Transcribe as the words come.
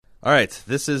All right,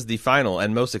 this is the final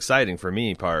and most exciting for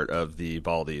me part of the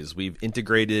Baldies. We've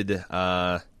integrated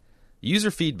user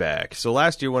feedback. So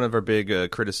last year, one of our big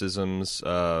criticisms,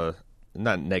 not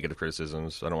negative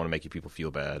criticisms, I don't want to make you people feel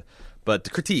bad, but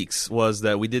the critiques was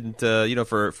that we didn't,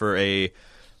 for a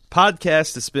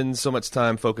podcast to spend so much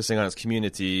time focusing on its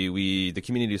community, the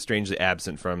community is strangely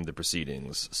absent from the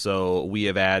proceedings. So we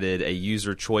have added a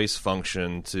user choice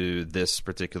function to this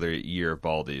particular year of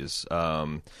Baldies.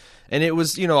 And it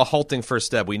was, a halting first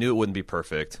step. We knew it wouldn't be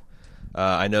perfect.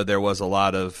 I know there was a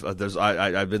lot of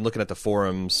I've been looking at the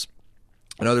forums.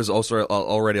 I know there's also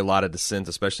already a lot of dissent,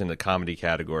 especially in the comedy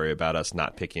category, about us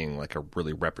not picking like a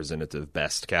really representative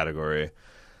best category.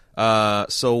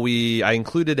 So I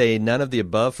included a none of the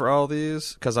above for all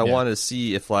these because I wanted to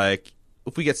see if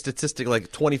we get statistic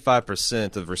like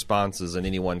 25% of responses in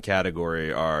any one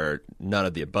category are none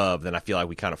of the above, then I feel like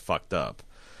we kind of fucked up.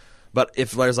 But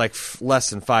if there's like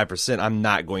less than 5%, I'm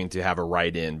not going to have a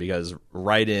write-in because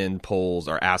write-in polls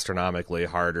are astronomically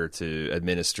harder to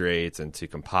administrate and to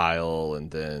compile. And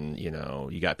then,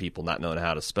 you got people not knowing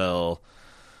how to spell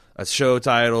a show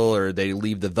title or they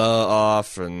leave the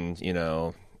off and,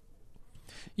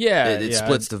 it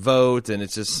splits the vote and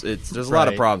there's a lot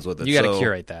of problems with it. You got to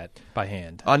curate that by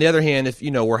hand. On the other hand, if,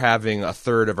 we're having a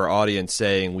third of our audience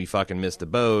saying we fucking missed the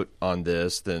boat on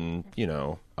this, then,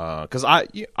 because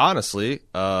honestly,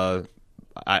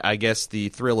 I guess the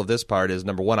thrill of this part is,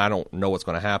 number one, I don't know what's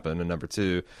going to happen, and number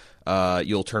two,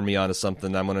 you'll turn me on to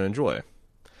something I'm going to enjoy.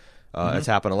 It's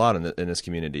happened a lot in this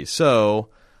community. So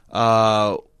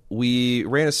we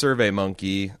ran a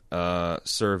SurveyMonkey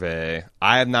survey.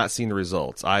 I have not seen the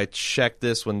results. I checked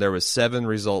this when there was 7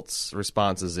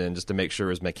 responses in just to make sure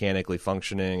it was mechanically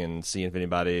functioning and see if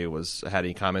anybody had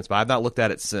any comments, but I've not looked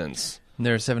at it since.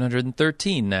 There's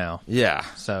 713 now. Yeah.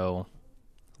 So,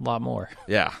 a lot more.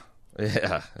 Yeah.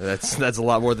 Yeah. That's a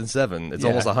lot more than 7. It's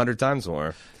almost 100 times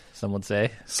more. Some would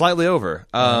say. Slightly over.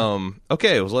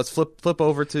 Okay, well, let's flip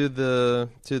over to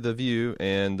the view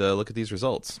and look at these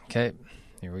results. Okay.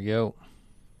 Here we go.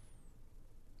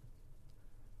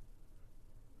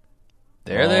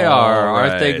 There they are.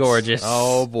 Aren't they gorgeous?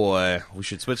 Oh, boy. We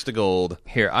should switch to gold.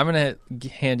 Here, I'm going to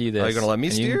hand you this. Are you going to let me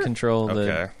steer? You can control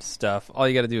the stuff. All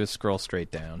you got to do is scroll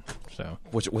straight down. So,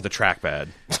 with a trackpad.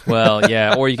 Well,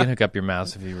 yeah, or you can hook up your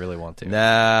mouse if you really want to.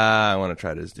 Nah, I want to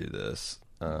try to do this.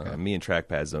 Me and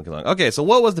trackpads don't get along. Okay, so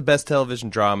what was the best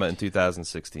television drama in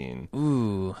 2016?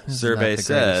 Ooh. Survey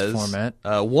says format.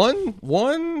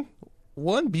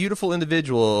 One beautiful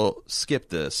individual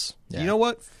skipped this. Yeah. You know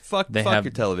what? Fuck your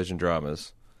television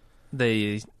dramas.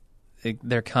 They're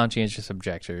conscientious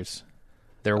objectors.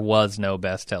 There was no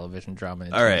best television drama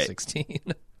in 2016.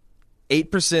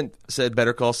 8% said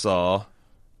Better Call Saul.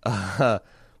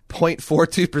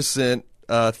 0.42%.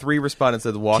 3 respondents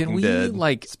said The Walking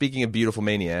Dead. Speaking of beautiful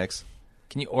maniacs,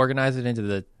 can you organize it into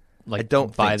the I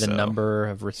don't by think the so. number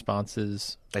of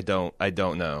responses? I don't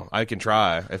know. I can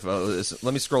try. Let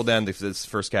me scroll down to this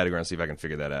first category and see if I can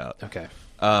figure that out. Okay.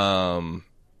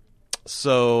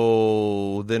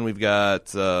 So then we've got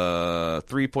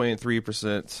 3.3%,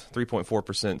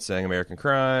 3.4% saying American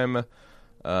Crime.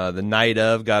 The Night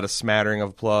Of got a smattering of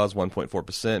applause, 1.4%.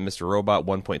 Mr. Robot,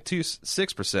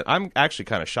 1.26%. I'm actually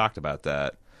kind of shocked about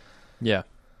that. Yeah.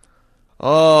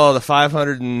 Oh, the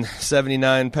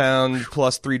 579-pound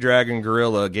plus 3-dragon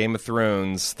gorilla, Game of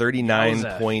Thrones,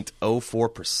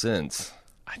 39.04%.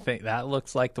 I think that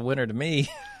looks like the winner to me.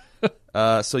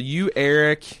 So you,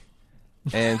 Eric,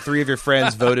 and 3 of your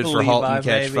friends voted for Halt and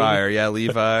Catch Fire. Yeah,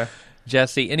 Levi.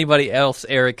 Jesse, anybody else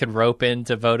Eric could rope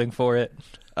into voting for it?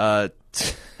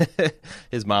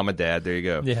 His mom and dad. There you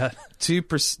go. Yeah. Two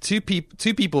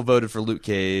people voted for Luke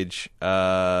Cage.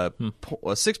 6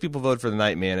 people voted for The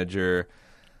Night Manager.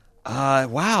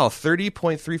 Wow,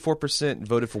 30.34%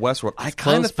 voted for Westworld. I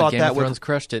kind of thought Game of Thrones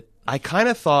crushed it. I kind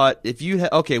of thought if you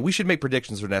we should make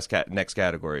predictions for next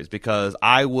categories because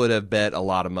I would have bet a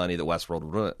lot of money that Westworld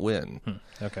would win.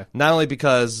 Okay. Not only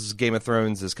because Game of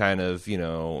Thrones is kind of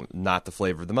not the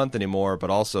flavor of the month anymore,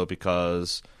 but also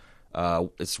because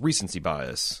it's recency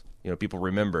bias. People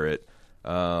remember it,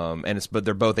 but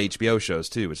they're both HBO shows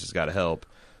too, which has got to help.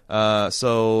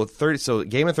 So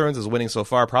Game of Thrones is winning so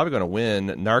far, probably going to win.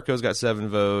 Narcos got 7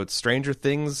 votes. Stranger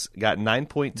Things got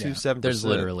 9.27%. There's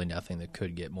literally nothing that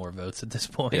could get more votes at this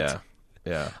point. Yeah.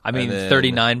 I mean,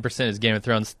 39% is Game of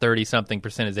Thrones,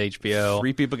 30-something% is HBO.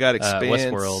 3 people got Expanse.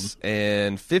 Westworld.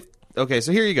 And okay,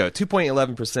 so here you go.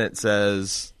 2.11%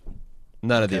 says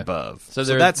none of the above. So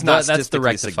that's not that's the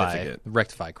statistically significant.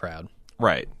 Rectify crowd.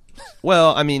 Right.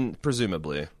 Well, I mean,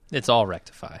 presumably. It's all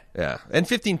Rectify. Yeah. And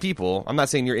 15 people, I'm not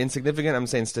saying you're insignificant. I'm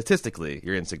saying statistically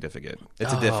you're insignificant.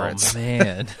 It's a difference. Oh,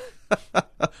 man.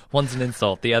 One's an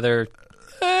insult. The other...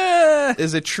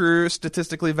 is a true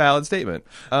statistically valid statement.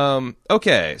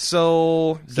 Okay,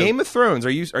 so Game of Thrones,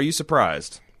 are you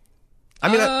surprised?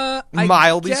 I mean,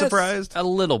 mildly surprised? A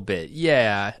little bit,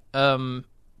 yeah.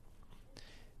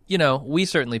 We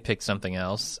certainly picked something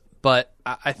else, but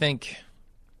I think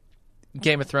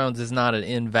Game of Thrones is not an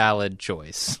invalid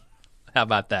choice. How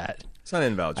about that? It's not an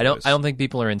invalid choice. I don't think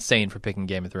people are insane for picking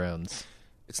Game of Thrones.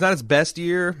 It's not its best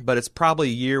year, but it's probably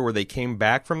a year where they came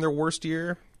back from their worst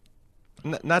year.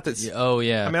 Not that. Oh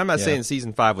yeah. I mean, I'm not saying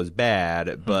season 5 was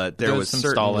bad, but there was some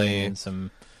certainly stalling and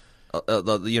some.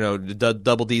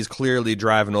 Double D's clearly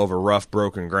driving over rough,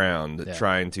 broken ground,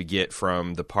 trying to get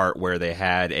from the part where they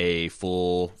had a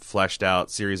full, fleshed out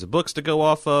series of books to go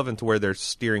off of, and to where they're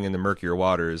steering in the murkier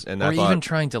waters. And even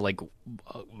trying to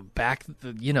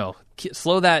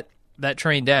slow that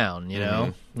train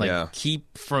down.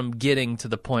 Keep from getting to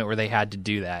the point where they had to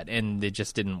do that, and it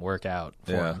just didn't work out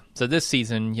for them. So this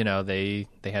season, they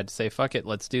had to say, "Fuck it,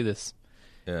 let's do this."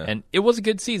 Yeah. And it was a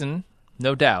good season,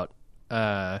 no doubt.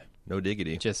 No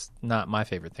diggity. Just not my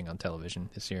favorite thing on television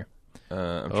this year.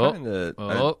 I'm trying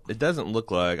to. It doesn't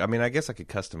look like. I mean, I guess I could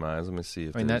customize. Let me see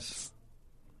if that's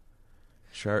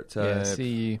chart type. Yeah.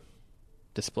 See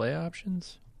display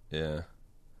options. Yeah.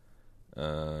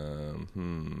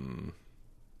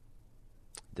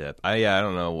 Depth. I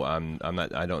don't know. I'm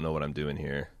not. I don't know what I'm doing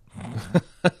here.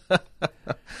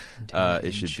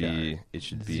 It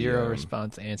should be zero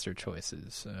response answer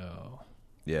choices. So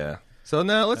yeah. So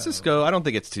now let's just go. I don't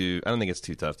think it's too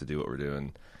tough to do what we're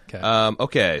doing. Okay.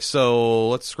 Okay. So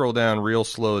let's scroll down real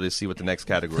slow to see what the next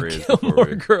category is.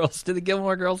 Gilmore Girls. Did the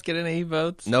Gilmore Girls get any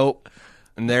votes? Nope.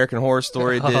 American Horror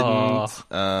Story didn't.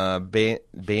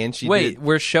 Banshee. Wait,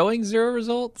 we're showing zero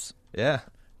results? Yeah.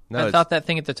 No, I thought that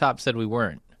thing at the top said we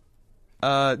weren't.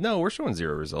 No, we're showing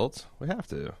zero results. We have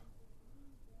to.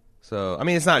 So, I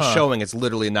mean, it's not showing. It's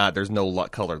literally not. There's no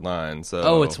colored line.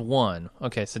 So, it's one.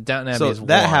 Okay, so Downton Abbey is one.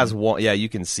 So that has one. Yeah, you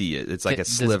can see it. It's like a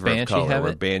sliver of color. Have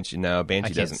it? Banshee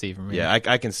Banshee doesn't. See from here. Yeah,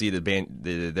 I can see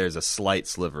there's a slight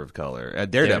sliver of color.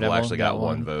 Daredevil actually got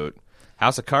one vote.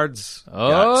 House of Cards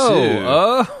got 2.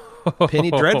 Oh, Penny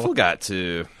Dreadful got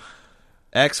 2.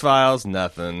 X-Files,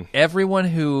 nothing. Everyone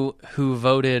who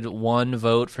voted one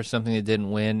vote for something that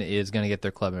didn't win is going to get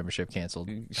their club membership canceled.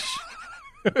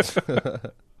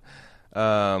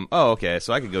 Okay.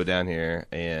 So I could go down here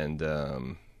and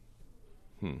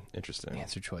interesting.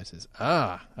 Answer choices.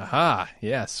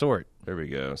 Yeah, sort. There we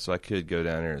go. So I could go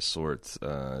down here and sort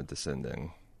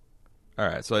descending. All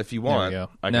right. So if you want, there we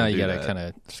go. I now can you got to kind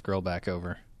of scroll back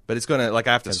over. But it's gonna I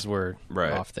have to because we're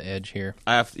off the edge here.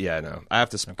 I have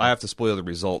to spoil the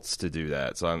results to do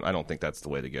that. So I don't think that's the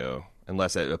way to go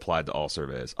unless it applied to all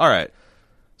surveys. All right.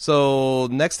 So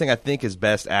next thing I think is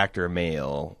best actor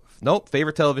male. Nope,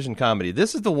 favorite television comedy.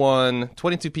 This is the one.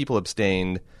 22 people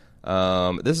abstained.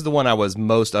 This is the one I was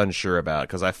most unsure about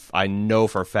because I know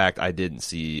for a fact I didn't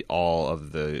see all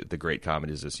of the great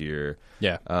comedies this year.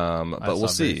 Yeah. But we'll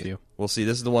see. We'll see.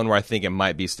 This is the one where I think it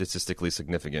might be statistically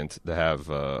significant to have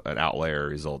an outlier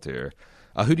result here.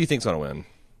 Who do you think's going to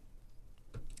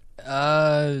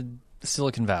win?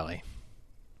 Silicon Valley.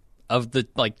 Of the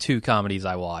 2 comedies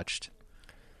I watched,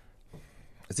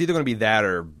 it's either going to be that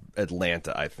or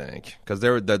Atlanta, I think, because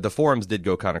the forums did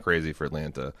go kind of crazy for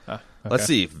Atlanta. Okay. Let's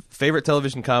see. Favorite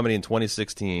television comedy in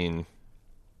 2016.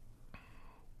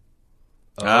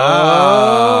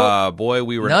 Boy,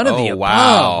 we were none of the above.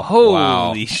 Wow!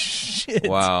 Holy shit!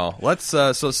 Wow. Let's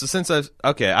so since I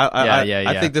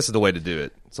think this is the way to do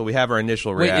it. So we have our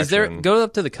initial reaction. Wait, is there go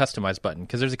up to the customize button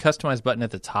because there's a customize button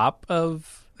at the top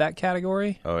of that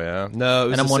category? Oh yeah, no. It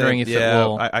was and I'm wondering if it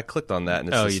will. I clicked on that,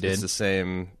 and it's the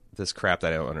same. This crap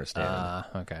that I don't understand.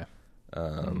 Okay.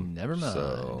 Never mind.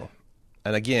 So,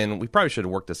 and again, we probably should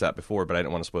have worked this out before, but I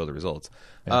didn't want to spoil the results.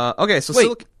 Yeah. Okay,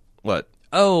 so what?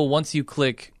 Oh, once you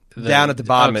click down at the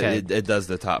bottom, it does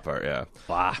the top part. Yeah.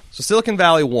 Blah. So Silicon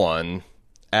Valley won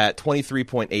at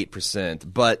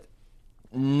 23.8%, but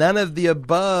none of the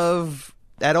above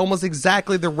at almost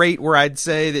exactly the rate where I'd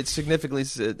say that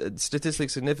statistically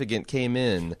significant came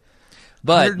in.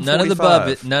 But none of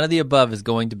the above is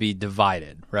going to be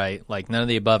divided, right? Like none of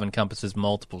the above encompasses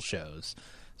multiple shows.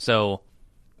 So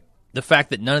the fact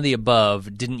that none of the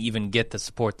above didn't even get the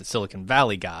support that Silicon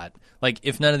Valley got, like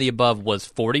if none of the above was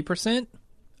 40%,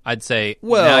 I'd say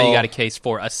now you got a case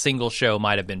for a single show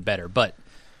might have been better. But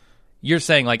you're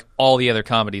saying like all the other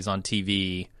comedies on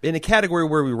TV. In a category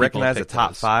where we recognize the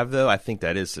top 5, though, I think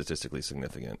that is statistically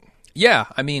significant. Yeah,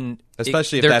 I mean,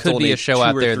 especially if there that's could only be a show 2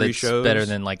 out or there 3 that's shows. better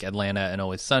than like Atlanta and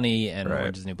Always Sunny and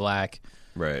Orange is the New Black.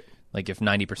 Right. Like if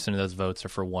 90% of those votes are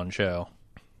for one show.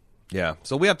 Yeah,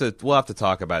 so we'll have to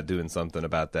talk about doing something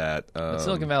about that.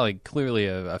 Silicon Valley clearly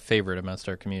a favorite amongst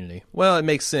our community. Well, it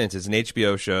makes sense. It's an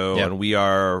HBO show, and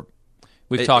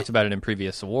we've talked about it in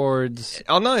previous awards.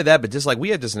 Not only that, but just like we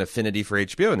have just an affinity for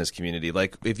HBO in this community.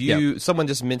 Like if someone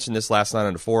just mentioned this last night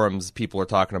on the forums, people are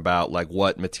talking about like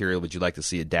what material would you like to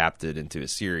see adapted into a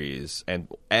series, and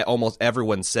almost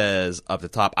everyone says up the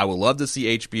top, "I would love to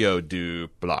see HBO do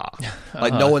blah."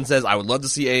 Like no one says, "I would love to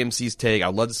see AMC's take." I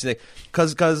would love to see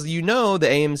because the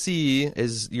AMC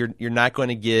is you're not going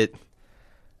to get,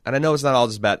 and I know it's not all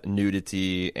just about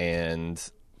nudity and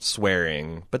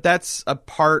swearing, but that's a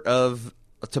part of,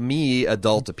 to me,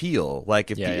 adult appeal.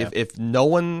 Like if no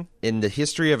one in the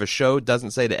history of a show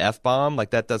doesn't say the F-bomb,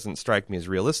 like that doesn't strike me as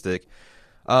realistic.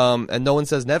 And no one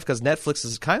says because Netflix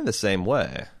is kind of the same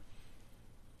way.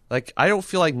 Like I don't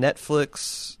feel like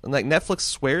Netflix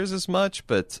swears as much,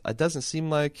 but it doesn't seem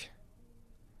like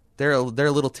they're a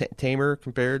little tamer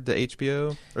compared to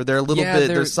HBO, or they're a little bit.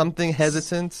 There's something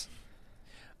hesitant.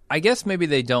 I guess maybe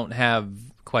they don't have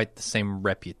quite the same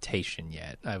reputation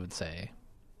yet, I would say.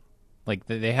 Like,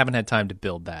 they haven't had time to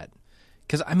build that.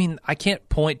 Because, I mean, I can't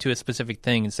point to a specific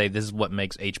thing and say this is what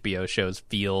makes HBO shows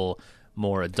feel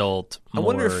more adult. I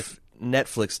wonder if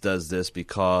Netflix does this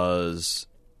because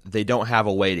they don't have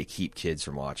a way to keep kids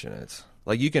from watching it.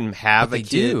 Like, you can have a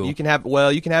kid. You can have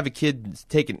a kid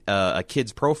take a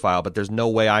kid's profile, but there's no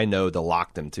way I know to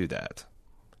lock them to that.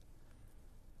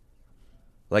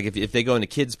 Like if they go into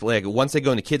kids, like once they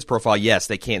go into kids' profile, yes,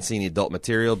 they can't see any adult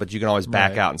material, but you can always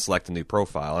back out and select a new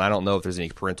profile. And I don't know if there's any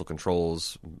parental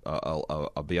controls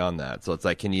beyond that. So it's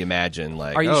like, can you imagine?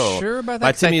 Like, are you sure about that?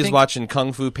 My Timmy is watching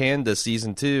Kung Fu Panda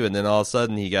season 2, and then all of a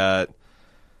sudden he got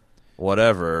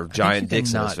whatever giant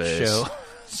dicks in his face.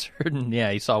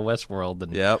 He saw Westworld,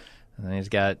 and yep, and then he's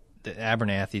got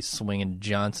Abernathy swinging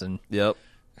Johnson. Yep.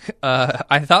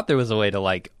 I thought there was a way to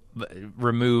like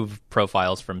remove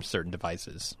profiles from certain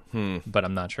devices, but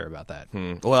I'm not sure about that.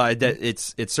 Well,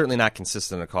 it's certainly not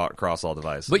consistent across all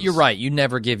devices. But you're right. You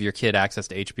never give your kid access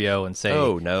to HBO and say,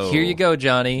 "Oh no, here you go,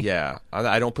 Johnny." Yeah,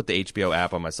 I don't put the HBO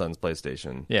app on my son's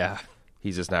PlayStation. Yeah,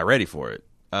 he's just not ready for it.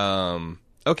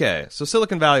 Okay, so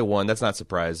Silicon Valley won. That's not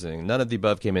surprising. None of the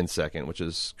above came in second, which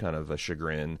is kind of a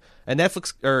chagrin. And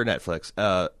Atlanta on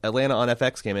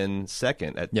FX came in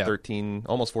second at 13,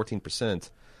 almost 14%.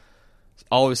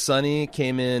 Always Sunny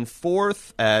came in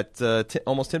fourth at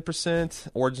almost 10%.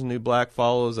 Orange is the New Black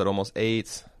follows at almost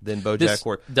 8%. Then BoJack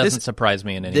Horseman. Doesn't surprise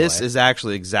me in any way. This is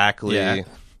actually exactly...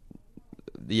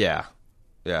 Yeah.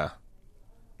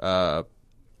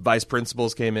 Vice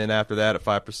Principals came in after that at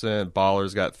 5%.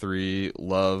 Ballers got 3%.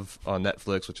 Love on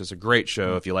Netflix, which is a great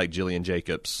show if you like Jillian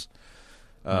Jacobs,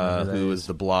 who is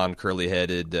the blonde,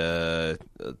 curly-headed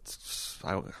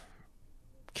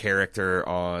character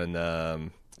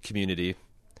on... Community.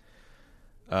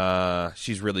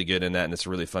 She's really good in that, and it's a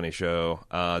really funny show.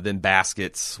 Then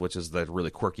Baskets, which is the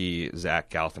really quirky Zach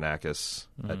Galifianakis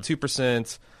at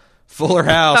 2%. Fuller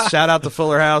House, shout out to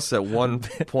Fuller House at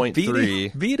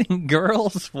 1.3. Beating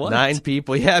girls? What? 9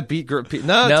 people. Yeah,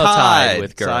 tied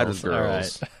with girls. Tied with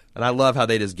girls. Right. And I love how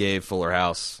they just gave Fuller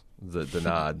House the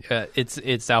nod.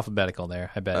 It's alphabetical there,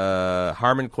 I bet.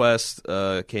 Harmon Quest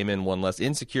came in one less.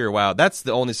 Insecure, wow, that's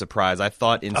the only surprise. I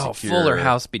thought Insecure. Oh, Fuller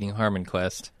House beating Harmon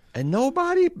Quest. And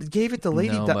nobody gave it to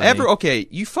Lady Dynamite. Okay,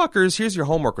 you fuckers, here's your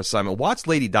homework assignment. Watch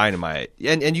Lady Dynamite.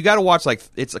 And you got to watch, like,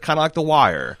 it's kind of like The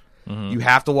Wire. You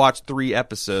have to watch 3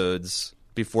 episodes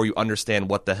before you understand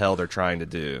what the hell they're trying to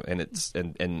do. And it's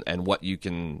and what you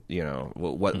can,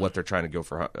 what they're trying to go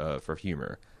for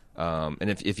humor. And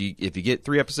if you get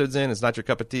 3 episodes in, it's not your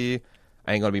cup of tea,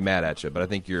 I ain't gonna be mad at you. But I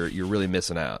think you're really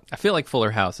missing out. I feel like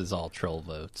Fuller House is all troll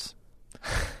votes.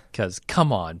 Because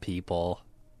come on, people,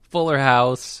 Fuller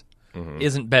House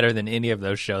isn't better than any of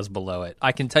those shows below it.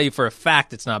 I can tell you for a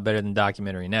fact it's not better than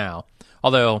Documentary Now.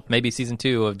 Although maybe season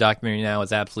 2 of Documentary Now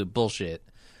is absolute bullshit.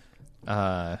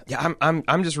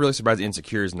 I'm just really surprised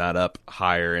Insecure is not up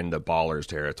higher in the Ballers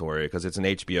territory because it's an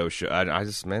HBO show. I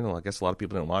guess a lot of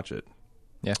people don't watch it.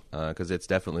 Yeah, because it's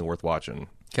definitely worth watching.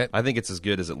 Okay, I think it's as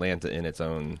good as Atlanta in its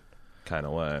own kind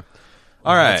of way.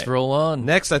 All right, let's roll on.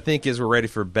 Next, I think we're ready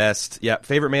for best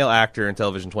favorite male actor in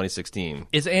television 2016.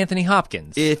 Is Anthony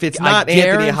Hopkins? If it's not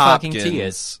Anthony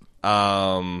Hopkins,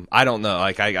 I don't know.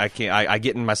 Like I can't. I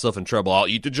get myself in trouble. I'll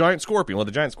eat the giant scorpion. Well,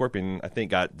 the giant scorpion I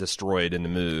think got destroyed in the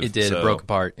move. It did. It broke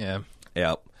apart. Yeah.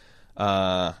 Yep.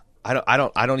 I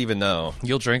don't even know.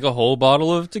 You'll drink a whole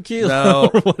bottle of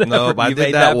tequila. No, I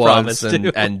did that once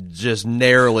and just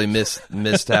narrowly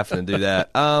missed having to do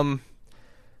that.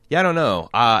 Yeah, I don't know.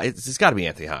 It's got to be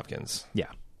Anthony Hopkins. Yeah.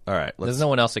 All right. There's no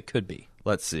one else it could be.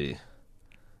 Let's see.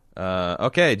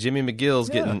 Okay, Jimmy McGill's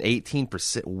getting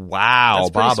 18%. Wow,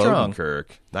 Bob Odenkirk.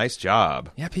 Nice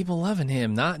job. Yeah, people loving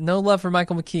him. No love for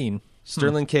Michael McKean.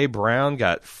 Sterling K. Brown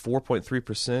got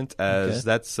 4.3% as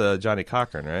that's Johnny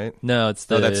Cochran, right? No, it's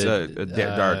that's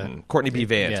Darden. Courtney B.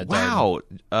 Vance. Yeah,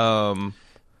 wow.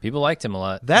 People liked him a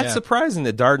lot. That's surprising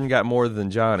that Darden got more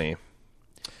than Johnny.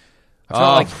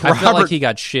 I feel like he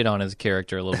got shit on his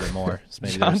character a little bit more. So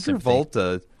maybe John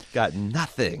Travolta got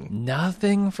nothing.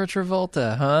 Nothing for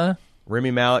Travolta, huh?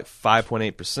 Rami Malek,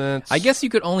 5.8%. I guess you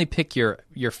could only pick your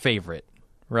favorite,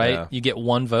 right? Yeah. You get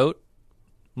one vote.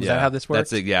 Is that how this works?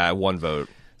 That's it. Yeah, one vote.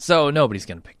 So nobody's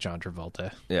going to pick John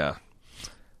Travolta. Yeah.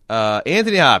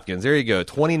 Anthony Hopkins, there you go,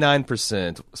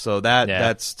 29%. So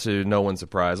that's to no one's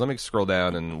surprise. Let me scroll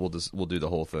down and we'll do the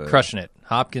whole thing. Crushing it.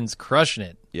 Hopkins crushing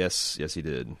it. Yes, he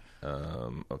did.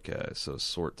 Okay, so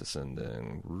sort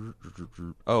descending.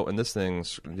 Oh, and this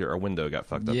our window got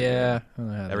fucked up. Yeah.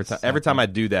 Every time I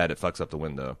do that, it fucks up the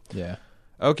window. Yeah.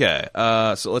 Okay,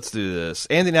 so let's do this.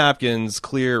 Anthony Hopkins,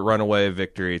 clear runaway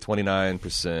victory,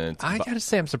 29%. I gotta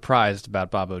say, I'm surprised about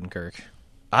Bob Odenkirk.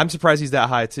 I'm surprised he's that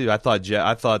high too. I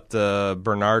thought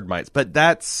Bernard might, but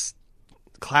that's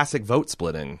classic vote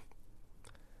splitting.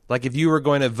 Like if you were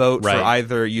going to vote for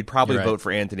either, you'd probably vote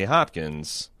for Anthony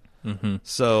Hopkins. Mm-hmm.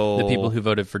 So the people who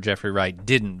voted for Jeffrey Wright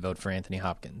didn't vote for Anthony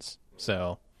Hopkins.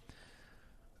 So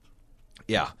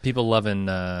yeah, people loving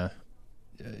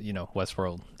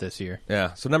Westworld this year.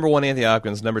 Yeah. So number 1, Anthony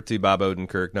Hopkins. Number 2, Bob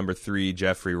Odenkirk. Number 3,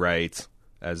 Jeffrey Wright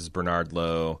as Bernard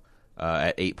Lowe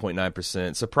at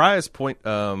 8.9%. Surprise point.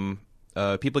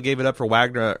 People gave it up for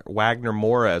Wagner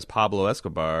Moura as Pablo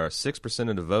Escobar. 6%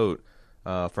 of the vote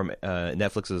from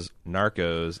Netflix's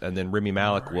Narcos, and then Rami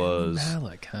Malek was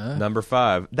number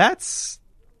 5. That's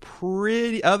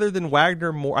pretty. Other than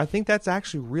Wagner Moura, I think that's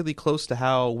actually really close to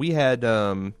how we had.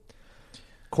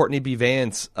 Courtney B.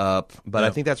 Vance up, but I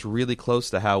think that's really close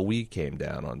to how we came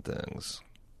down on things.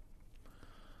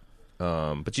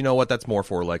 But you know what? That's more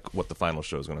for like what the final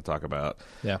show is going to talk about.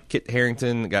 Yeah. Kit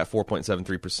Harington got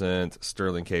 4.73%.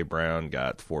 Sterling K. Brown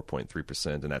got 4.3%,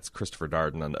 and that's Christopher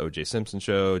Darden on the O.J. Simpson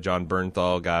show. John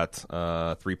Bernthal got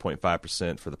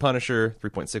 3.5% for The Punisher,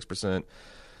 3.6%.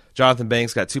 Jonathan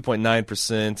Banks got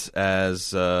 2.9% as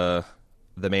the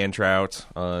Man-Trout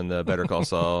on Better Call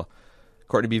Saul.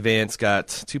 Courtney B. Vance got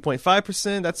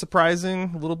 2.5%. That's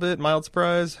surprising, a little bit, mild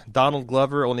surprise. Donald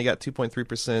Glover only got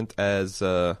 2.3% as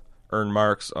Ern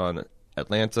Marks on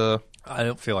Atlanta. I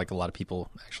don't feel like a lot of people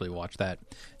actually watch that.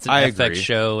 It's an FX agree.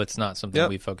 show. It's not something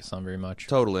we focus on very much.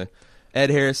 Totally. Ed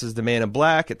Harris is the Man in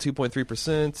Black at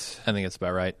 2.3%. I think it's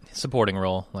about right. Supporting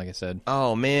role, like I said.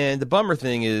 Oh, man. The bummer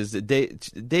thing is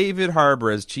that David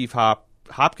Harbour as Chief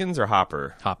Hopkins or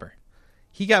Hopper? Hopper.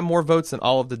 He got more votes than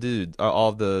all of the dudes.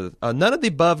 None of the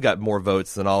above got more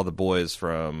votes than all the boys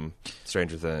from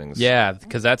Stranger Things. Yeah,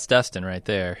 because that's Dustin right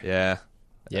there. Yeah.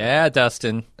 Yeah,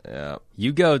 Dustin. Yeah.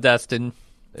 You go, Dustin.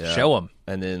 Yeah. Show him.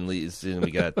 And then we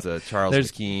got Charles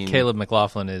There's McKean. Caleb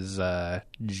McLaughlin is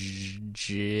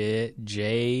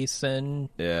Jason.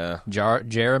 Yeah.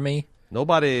 Jeremy.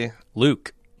 Nobody.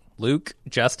 Luke.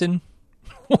 Justin.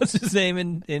 What's his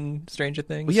name in Stranger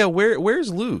Things? Well, yeah,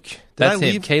 where's Luke? That's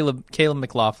him. Caleb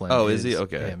McLaughlin. Oh, is he?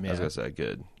 Okay. Him, yeah. I was going to say,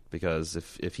 good. Because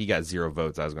if he got 0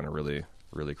 votes, I was going to really,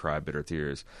 really cry bitter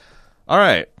tears. All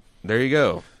right. There you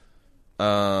go.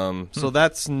 So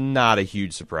that's not a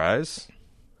huge surprise.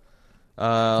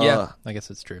 Yeah, I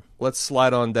guess it's true. Let's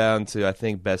slide on down to, I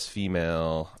think, Best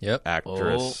Female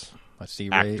Actress. Oh, I see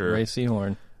Ray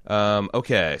Seahorn.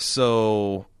 Okay,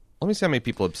 so let me see how many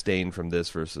people abstained from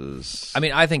this versus... I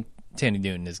mean, I think Tandy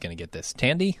Newton is going to get this.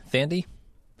 Tandy?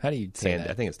 How do you say that?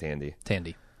 I think it's Tandy.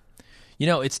 Tandy. You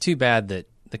know, it's too bad that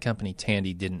the company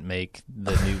Tandy didn't make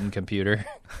the Newton computer.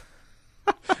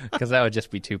 Because that would just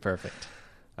be too perfect.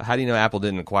 How do you know Apple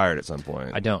didn't acquire it at some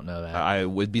point? I don't know that. I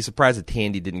would be surprised if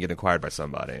Tandy didn't get acquired by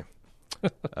somebody.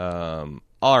 All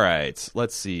right,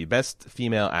 let's see. Best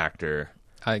Female Actor.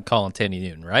 I call him Tandy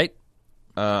Newton, right?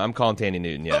 I'm calling Tandy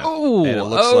Newton, yeah. Oh, and it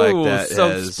looks like that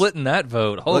splitting that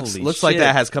vote. Holy shit. Looks like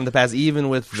that has come to pass, even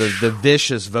with the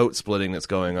vicious vote splitting that's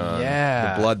going on.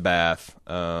 Yeah. The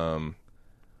bloodbath.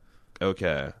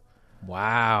 Okay.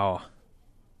 Wow.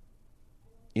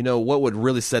 You know, what would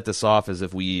really set this off is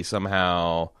if we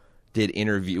somehow did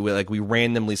interview, like we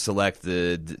randomly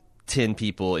selected 10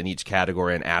 people in each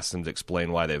category and ask them to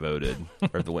explain why they voted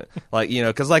or the win. Like, you know,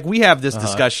 because like we have this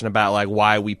discussion about like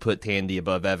why we put Tandy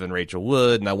above Evan Rachel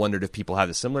Wood, and I wondered if people have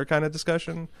a similar kind of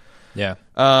discussion. Yeah.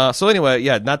 So anyway,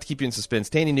 yeah, not to keep you in suspense,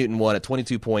 Tandy Newton won at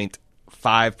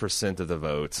 22.5% of the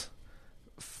vote.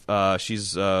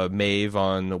 She's Maeve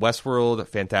on Westworld, a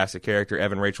fantastic character.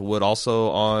 Evan Rachel Wood also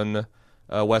on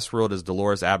Westworld as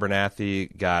Dolores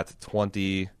Abernathy, got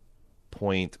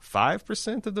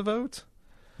 20.5% of the vote.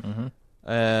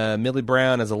 Millie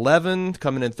Brown as 11,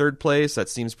 coming in third place. That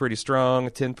seems pretty strong.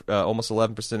 Almost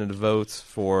 11% of the votes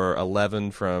for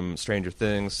 11 from Stranger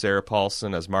Things. Sarah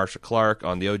Paulson as Marsha Clark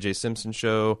on the O.J. Simpson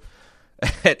show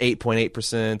at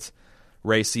 8.8%.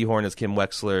 Ray Seahorn as Kim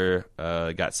Wexler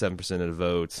got 7% of the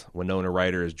vote. Winona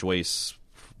Ryder as Joyce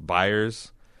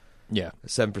Byers.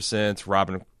 7%.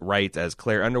 Robin Wright as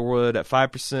Claire Underwood at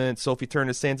 5%. Sophie Turner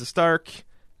as Sansa Stark,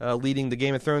 leading the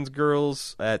Game of Thrones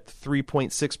girls at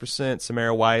 3.6%.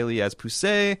 Samara Wiley as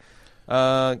Poussey,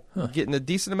 getting a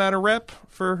decent amount of rep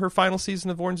for her final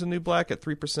season of Orange and New Black at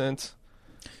 3%.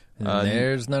 And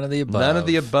there's none of the above. None of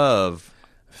the above.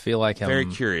 I feel like I'm very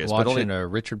curious, watching but only, a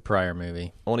Richard Pryor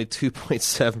movie. Only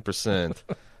 2.7%.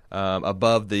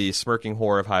 Above the smirking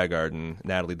whore of Highgarden,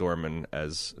 Natalie Dormer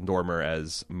as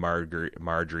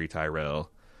Marjorie Tyrell,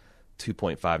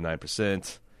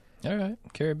 2.59%. All right,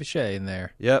 Carrie Bechet in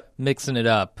there. Yep, mixing it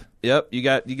up. Yep, you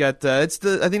got. It's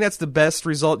I think that's the best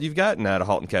result you've gotten out of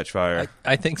 *Halt and Catch Fire*.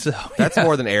 I think so. That's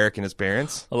more than Eric and his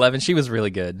parents. 11. She was really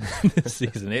good this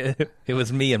season. It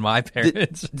was me and my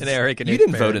parents and Eric and you his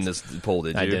didn't parents. vote in this poll,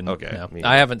 did you? I didn't. Okay, no.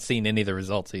 I haven't seen any of the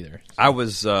results either. I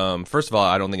was first of all,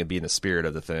 I don't think it'd be in the spirit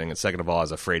of the thing, and second of all, I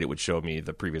was afraid it would show me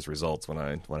the previous results when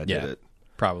I did it.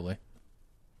 Probably.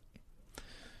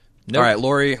 Nope. All right,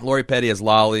 Lori Petty as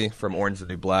Lolly from Orange is the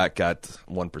New Black got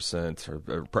 1%,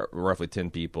 or roughly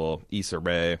 10 people. Issa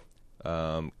Rae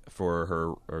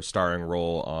for her starring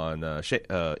role on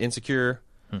Insecure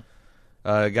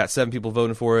got 7 people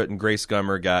voting for it, and Grace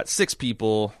Gummer got 6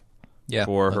 people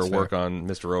for her work on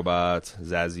Mr. Robot.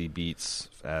 Zazie Beetz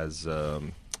as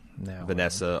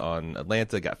Vanessa on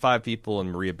Atlanta got 5 people,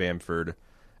 and Maria Bamford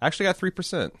actually got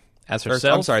 3%. As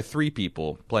herself? I'm sorry, 3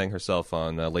 people playing herself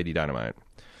on Lady Dynamite.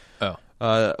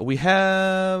 Oh. We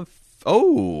have...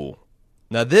 Oh.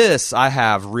 Now this, I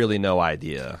have really no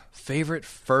idea. Favorite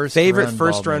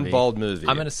first-run bald movie.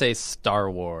 I'm going to say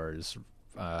Star Wars.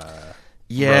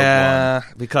 Yeah,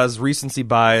 because recency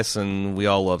bias, and we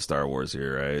all love Star Wars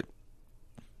here, right?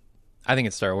 I think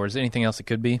it's Star Wars. Anything else it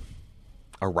could be?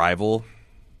 Arrival.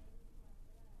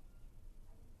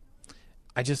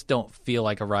 I just don't feel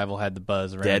like Arrival had the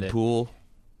buzz around it. Deadpool.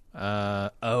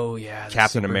 Oh yeah,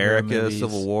 Captain America, movies.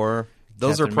 Civil War.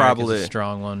 Those Captain are probably America's a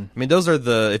strong one. I mean, those are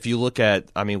the. If you look at,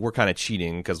 I mean, we're kind of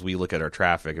cheating because we look at our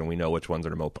traffic and we know which ones are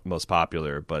the most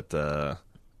popular. But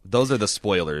those are the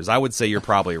spoilers. I would say you're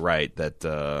probably right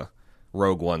that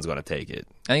Rogue One's going to take it.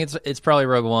 I think it's probably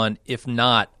Rogue One. If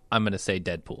not, I'm going to say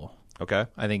Deadpool. Okay.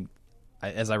 I think,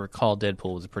 as I recall,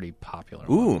 Deadpool was a pretty popular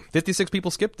one. Ooh, 56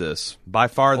 people skipped this. By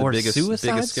far the biggest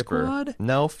skipper. Squad?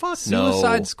 No, fuck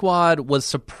Suicide Squad was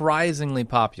surprisingly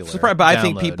popular. But I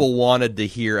think people wanted to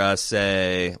hear us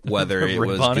say whether it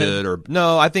was good or...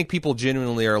 No, I think people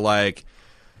genuinely are like...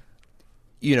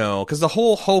 You know, because the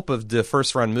whole hope of the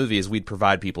first run movie is we'd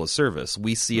provide people a service.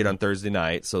 We see it on Thursday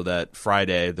night so that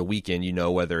Friday, the weekend, you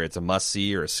know whether it's a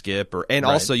must-see or a skip. And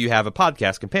also you have a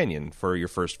podcast companion for your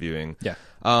first viewing. Yeah.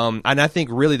 And I think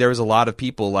really there was a lot of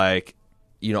people like,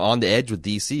 you know, on the edge with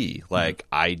DC. Like,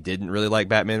 I didn't really like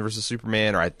Batman versus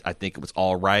Superman, or I think it was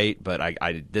all right, but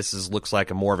looks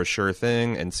like a more of a sure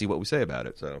thing, and see what we say about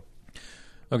it. So,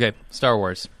 okay, Star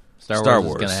Wars. Star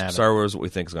Wars is going to happen. Star Wars is what we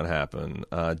think is going to happen.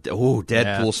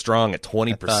 Deadpool strong at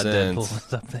 20%. Deadpool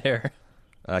was up there.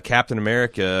 Captain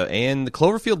America and the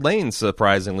Cloverfield Lane,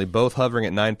 surprisingly, both hovering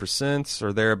at 9%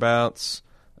 or thereabouts.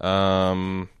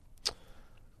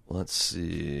 Let's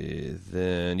see.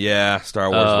 Then, Star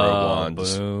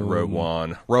Wars Rogue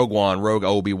One, Rogue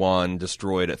Obi-Wan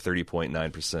destroyed at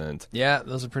 30.9%. Yeah,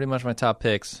 those are pretty much my top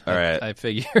picks. All right. I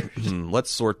figured.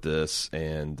 Let's sort this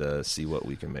and see what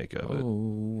we can make of it.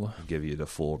 Ooh. Give you the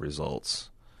full results.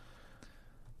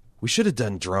 We should have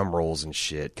done drum rolls and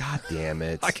shit. God damn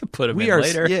it. I could put them in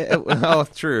later. Yeah, oh,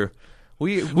 true.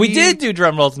 We did do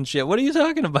drum rolls and shit. What are you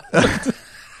talking about?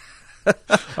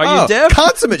 Are you deaf?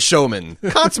 Consummate showman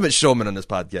on this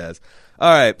podcast.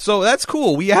 All right, so that's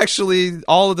cool. We actually,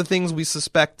 all of the things we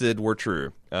suspected were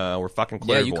true. We're fucking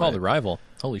clairvoyant. Yeah, you called Arrival.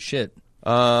 Holy shit.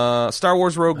 Star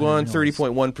Wars Rogue One,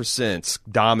 30.1%,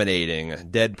 dominating.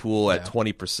 Deadpool at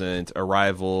 20%,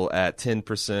 Arrival at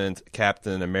 10%,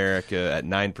 Captain America at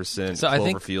 9%, so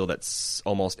Cloverfield at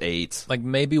almost 8%. Like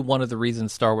maybe one of the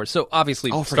reasons Star Wars. So obviously,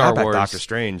 Star Wars, Doctor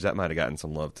Strange, that might have gotten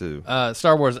some love too.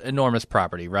 Star Wars, enormous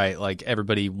property, right? Like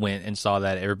everybody went and saw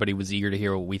that. Everybody was eager to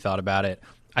hear what we thought about it.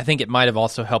 I think it might have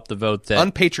also helped the vote that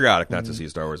unpatriotic not to see a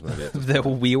Star Wars movie. That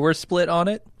we were split on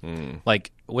it,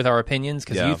 like with our opinions,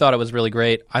 because you thought it was really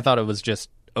great. I thought it was just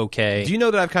okay. Do you know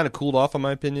that I've kind of cooled off on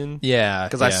my opinion? Yeah,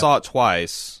 because I saw it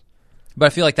twice, but I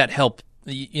feel like that helped.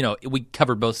 You know, we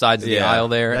covered both sides of the aisle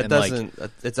there. That doesn't.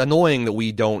 It's annoying that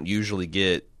we don't usually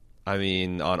get. I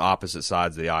mean, on opposite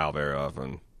sides of the aisle very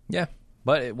often. Yeah,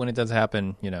 but when it does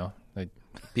happen, you know,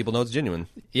 people know it's genuine.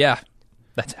 Yeah.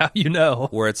 That's how you know.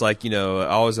 Where it's like, you know,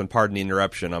 always on Pardon the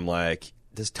Interruption, I'm like,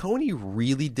 does Tony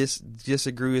really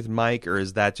disagree with Mike, or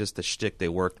is that just the shtick they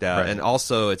worked out? Right. And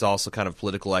also, it's also kind of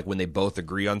political, like when they both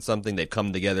agree on something, they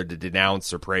come together to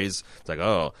denounce or praise. It's like,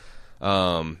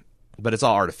 but it's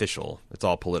all artificial. It's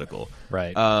all political.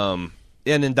 Right. And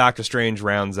then Doctor Strange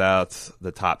rounds out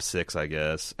the top 6, I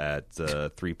guess, at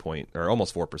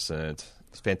almost 4%.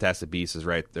 Fantastic Beasts is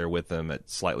right there with them at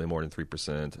slightly more than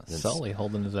 3%. Sully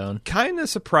holding his own. Kind of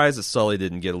surprised that Sully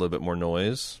didn't get a little bit more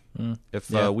noise.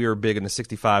 If we were big in the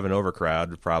 65 and over crowd,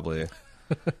 we'd probably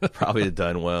have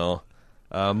done well.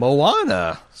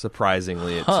 Moana,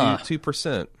 surprisingly, at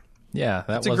 2%. Yeah,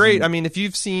 that's a great. I mean, if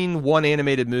you've seen one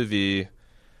animated movie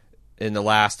in the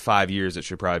last 5 years, it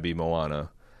should probably be Moana.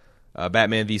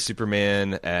 Batman v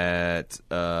Superman at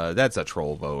that's a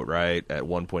troll vote, right? At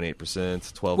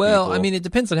 1.8%, 12 Well, people. I mean, it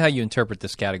depends on how you interpret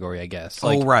this category, I guess.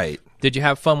 Like, right. Did you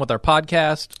have fun with our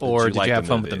podcast, or did you have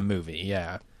fun with the movie?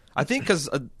 Yeah. I think because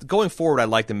going forward, I'd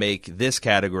like to make this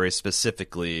category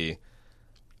specifically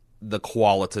the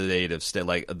qualitative state.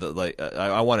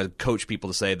 I want to coach people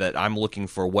to say that I'm looking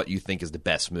for what you think is the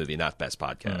best movie, not best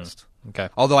podcast. Okay.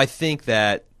 Although I think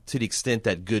that, to the extent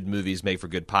that good movies make for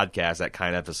good podcasts, that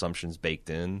kind of assumption's baked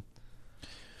in.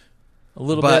 A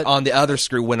little bit. But on the other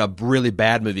screw, when a really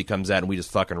bad movie comes out and we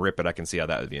just fucking rip it, I can see how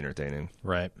that would be entertaining.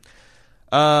 Right.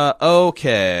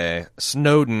 Okay.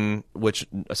 Snowden, which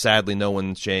sadly no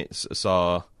one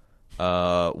saw,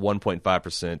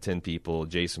 1.5%, 10 people.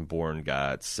 Jason Bourne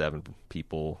got 7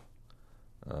 people.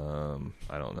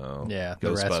 I don't know. Yeah,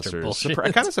 Ghostbusters.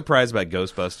 I'm kind of surprised about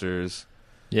Ghostbusters.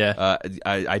 Yeah,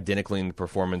 identical in the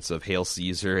performance of Hail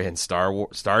Caesar and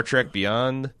Star Trek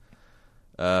Beyond,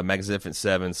 Magnificent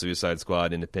Seven, Suicide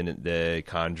Squad, Independent Day,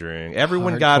 Conjuring.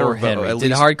 Everyone got a vote.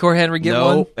 Did Hardcore Henry get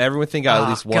one? No, everyone got at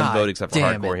least one vote except for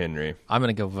Hardcore Henry. I'm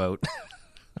gonna go vote.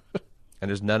 And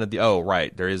there's none of the. Oh,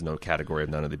 right, there is no category of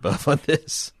none of the above on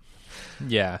this.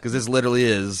 Yeah, because this literally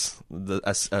is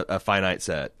a finite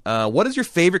set. What is your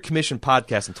favorite commissioned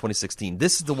podcast in 2016?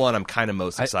 This is the one I'm kind of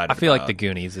most excited about. I feel like The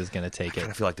Goonies is going to take it.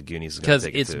 I feel like The Goonies is going to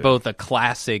take it, because it's both a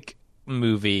classic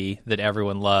movie that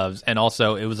everyone loves, and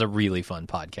also it was a really fun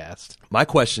podcast. My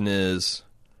question is,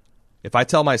 if I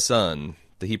tell my son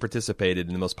that he participated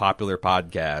in the most popular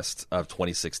podcast of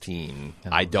 2016,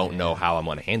 I don't know how I'm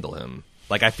going to handle him.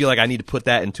 Like, I feel like I need to put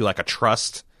that into like a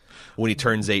trust when he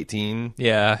turns 18.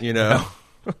 Yeah. You know?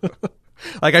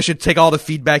 Like, I should take all the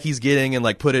feedback he's getting and,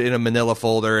 like, put it in a manila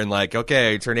folder and, like,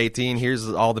 okay, turn 18. Here's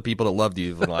all the people that loved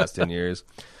you for the last 10 years.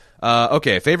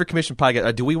 Okay, favorite commission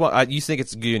podcast. Do we want? You think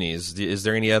it's Goonies? Is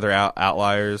there any other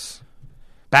outliers?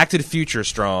 Back to the Future,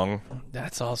 strong.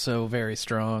 That's also very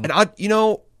strong. And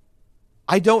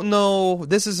I don't know.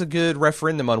 This is a good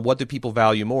referendum on what do people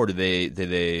value more. Do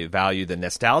they value the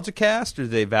nostalgia cast, or do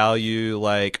they value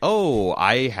like, oh,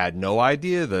 I had no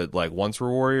idea that like Once Were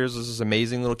Warriors is this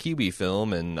amazing little Kiwi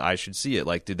film and I should see it.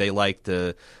 Like, do they like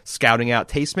the scouting out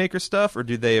tastemaker stuff, or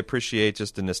do they appreciate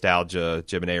just the nostalgia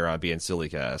Jim and Aaron being silly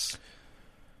cast?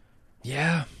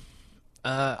 Yeah,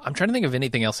 I'm trying to think of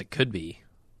anything else it could be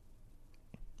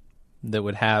that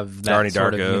would have that Donnie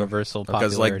sort Darko. Of universal popularity.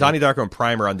 Because like Donnie Darko and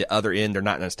Primer on the other end, they're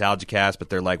not nostalgia cast, but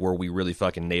they're like where we really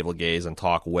fucking navel gaze and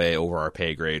talk way over our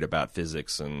pay grade about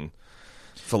physics and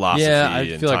philosophy. Yeah, I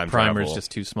and feel time like Primer's travel.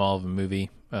 just too small of a movie.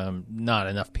 Not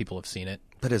enough people have seen it.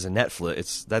 But as a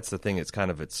Netflix, that's the thing. It's kind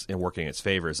of it's in working its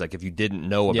favor. It's like if you didn't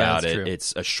know about it, true.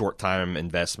 It's a short time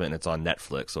investment. And it's on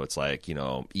Netflix, so it's like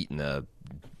eating a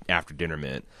after dinner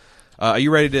mint. Are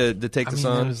you ready to take this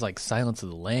on? It was like Silence of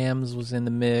the Lambs was in the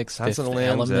mix. Silence of the Fifth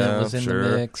Lambs Element was in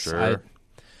the mix. Sure.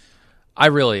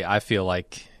 I feel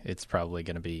like it's probably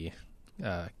going to be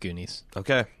Goonies.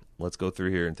 Okay, let's go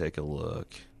through here and take a look.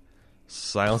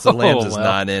 Silence of the Lambs is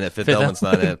not in it. Fifth Element's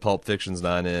not in it. Pulp Fiction's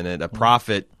not in it. A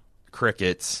Prophet,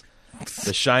 crickets.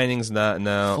 The Shining's not,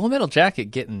 no. Full Metal Jacket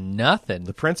getting nothing.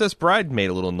 The Princess Bride made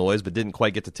a little noise, but didn't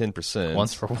quite get to 10%.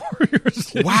 Once for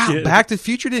Warriors. Wow, Back to the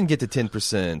Future didn't get to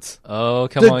 10%. Oh,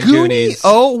 come on, Goonies.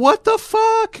 Oh, what the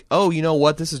fuck? Oh, you know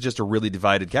what? This is just a really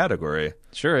divided category.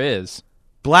 Sure is.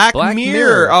 Black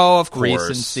Mirror. Oh, of course.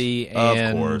 Recency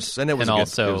and... Of course. And it was,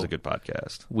 it was a good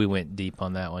podcast. We went deep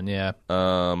on that one, yeah.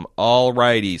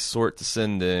 Alrighty. Sort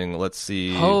Descending. Let's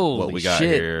see what we got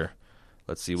here.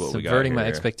 Let's see what we got here. Subverting my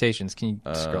expectations. Can you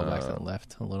scroll back to the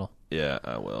left a little? Yeah,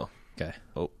 I will. Okay.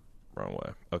 Oh, wrong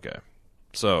way. Okay.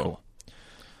 So, cool.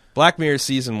 Black Mirror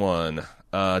Season 1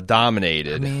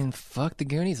 dominated. I mean, fuck the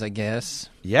Goonies, I guess.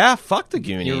 Yeah, fuck the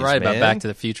Goonies, You're right about Back to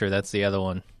the Future. That's the other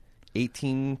one.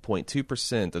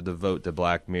 18.2% of the vote to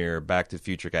Black Mirror. Back to the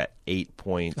Future got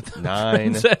 8.9.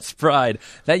 Princess Bride.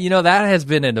 That that has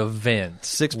been an event.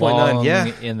 6.9. Yeah,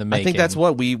 in the making. I think that's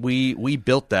what we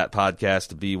built that podcast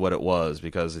to be what it was,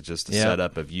 because it's just a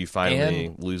setup of you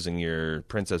finally losing your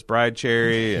Princess Bride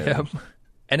cherry. And,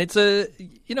 and it's a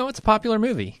it's a popular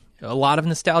movie. A lot of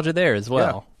nostalgia there as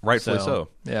well. Yeah, rightfully so.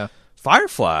 Yeah.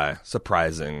 Firefly,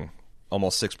 surprising,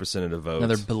 almost 6% of the vote.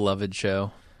 Another beloved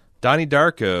show. Donnie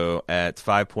Darko at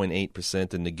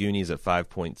 5.8% and the Goonies at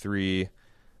 5.3%.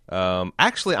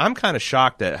 Actually, I'm kind of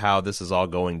shocked at how this is all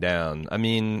going down. I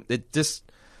mean,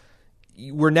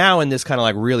 we're now in this kind of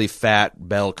like really fat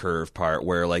bell curve part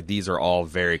where like these are all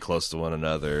very close to one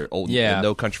another.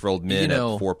 No Country for Old Men at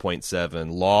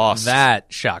 4.7%. Lost. That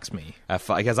shocks me.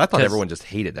 Because I thought everyone just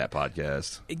hated that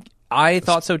podcast. I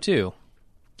thought so too.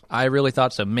 I really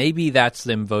thought so. Maybe that's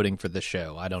them voting for the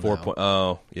show. I don't know.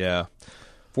 Oh, yeah.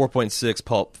 4.6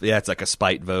 Pulp. Yeah, it's like a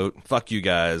spite vote. Fuck you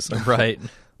guys. Right.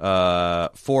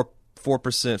 4%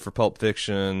 for Pulp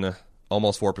Fiction.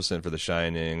 Almost 4% for The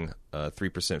Shining.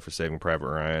 3% for Saving Private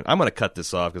Ryan. I'm going to cut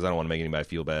this off because I don't want to make anybody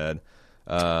feel bad.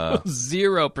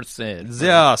 0%.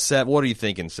 Yeah, what are you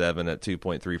thinking, 7 at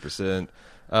 2.3%?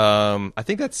 I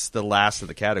think that's the last of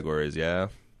the categories, yeah?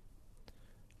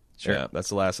 Sure. Yeah, that's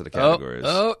the last of the categories.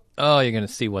 You're going to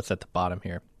see what's at the bottom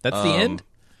here. That's the end?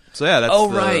 So, yeah, that's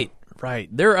Right.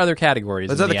 There are other categories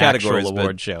in the actual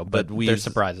award show, but they're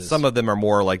surprises. Some of them are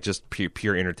more like just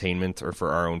pure entertainment or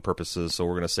for our own purposes, so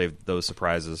we're going to save those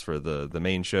surprises for the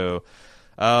main show.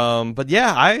 But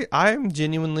yeah, I'm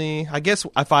genuinely, I guess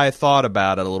if I thought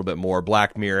about it a little bit more,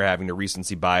 Black Mirror having the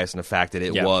recency bias and the fact that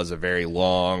it was a very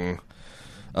long,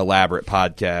 elaborate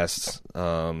podcast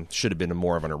should have been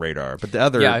more of on a radar. But I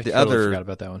forgot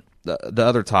about that one. The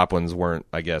other top ones weren't,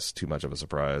 I guess, too much of a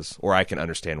surprise, or I can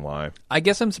understand why. I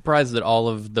guess I'm surprised that all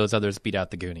of those others beat out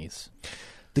the Goonies.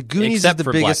 The Goonies is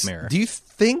the biggest. Do you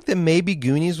think that maybe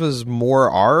Goonies was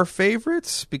more our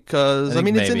favorites? Because I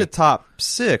mean, it's in the top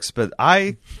 6, but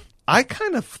I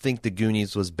kind of think the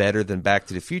Goonies was better than Back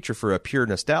to the Future for a pure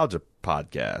nostalgia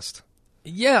podcast.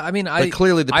 Yeah, I mean,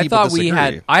 clearly the people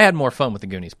disagree. I had more fun with the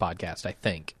Goonies podcast, I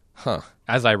think. Huh.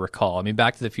 As I recall. I mean,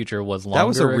 Back to the Future was longer That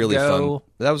was a really ago.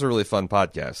 fun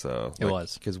podcast, though. It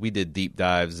was. Because we did deep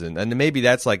dives, and maybe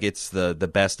that's like it's the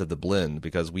best of the blend,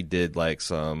 because we did like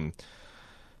some,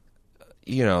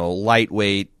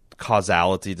 lightweight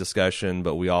causality discussion,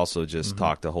 but we also just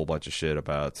talked a whole bunch of shit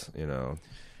about,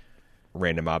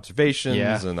 random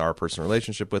observations and our personal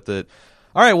relationship with it.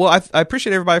 All right, well, I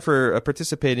appreciate everybody for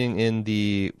participating in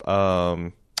the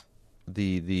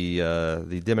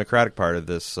democratic part of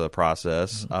this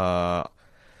process.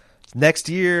 Next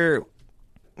year,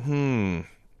 do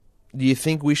you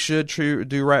think we should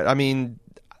do right? I mean,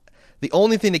 the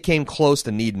only thing that came close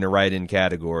to needing a write-in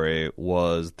category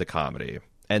was the comedy,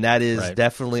 and that is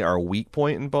definitely our weak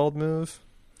point in Bald Move.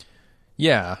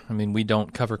 Yeah, I mean, we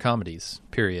don't cover comedies,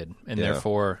 period, and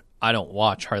therefore I don't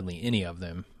watch hardly any of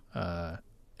them.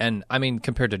 And I mean,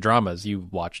 compared to dramas, you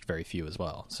watched very few as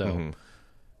well, so.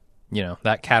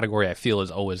 That category I feel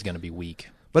is always going to be weak.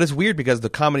 But it's weird because the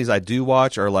comedies I do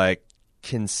watch are like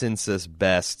consensus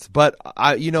best. But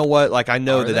you know what? Like I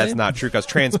know that's not true because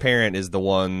Transparent is the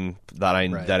one that I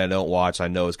don't watch. I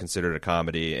know is considered a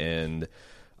comedy, and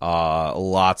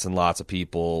lots and lots of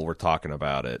people were talking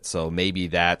about it. So maybe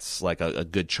that's like a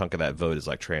good chunk of that vote is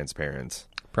like Transparent.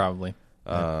 Probably.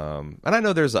 And I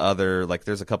know there's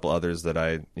a couple others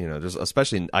that there's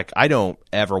especially I don't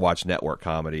ever watch network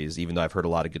comedies, even though I've heard a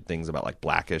lot of good things about like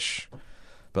Blackish,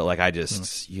 but like I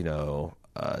just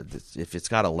if it's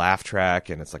got a laugh track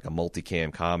and it's like a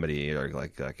multicam comedy or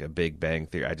like a Big Bang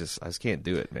Theory, I just can't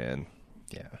do it, man.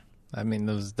 Yeah, I mean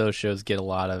those shows get a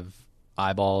lot of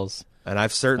eyeballs, and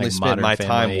I've certainly spent my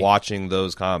time watching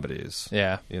those comedies.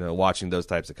 Yeah, watching those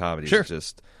types of comedies. Sure.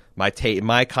 Just my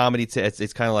comedy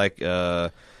it's kind of like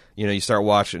you know,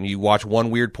 you watch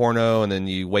one weird porno, and then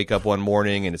you wake up one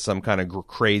morning and it's some kind of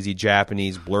crazy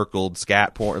Japanese blurkled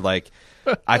scat porn. Like,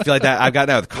 I feel like that I've got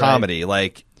that with comedy.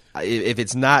 Like, if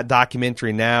it's not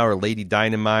Documentary Now or Lady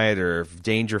Dynamite or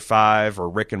Danger 5 or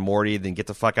Rick and Morty, then get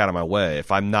the fuck out of my way.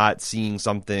 If I'm not seeing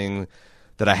something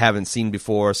that I haven't seen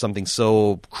before, something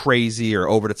so crazy or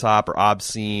over the top or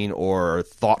obscene or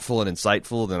thoughtful and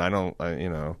insightful, then I don't, you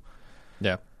know.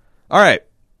 Yeah. All right.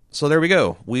 So there we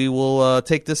go. We will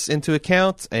take this into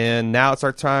account, and now it's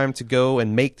our time to go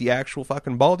and make the actual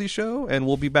fucking Baldy show, and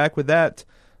we'll be back with that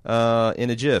in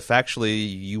a jiff. Actually,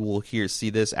 you will see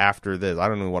this after this. I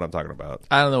don't know what I'm talking about.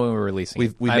 I don't know when we're releasing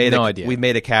it. I have no idea. We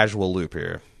made a casual loop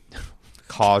here.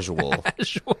 Casual.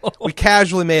 We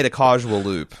casually made a casual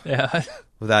loop. Yeah.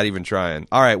 Without even trying.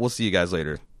 All right, we'll see you guys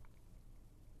later.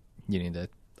 You need to.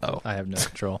 Oh, I have no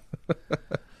control.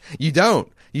 You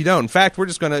don't. In fact,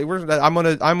 I'm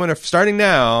gonna starting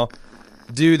now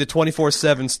do the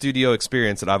 24/7 studio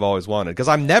experience that I've always wanted, because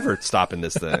I'm never stopping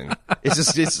this thing.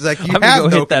 It's like you have no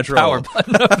hit control. That power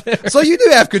button up there. So you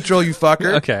do have control, you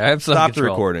fucker. Okay, I have some Stop control. the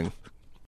recording.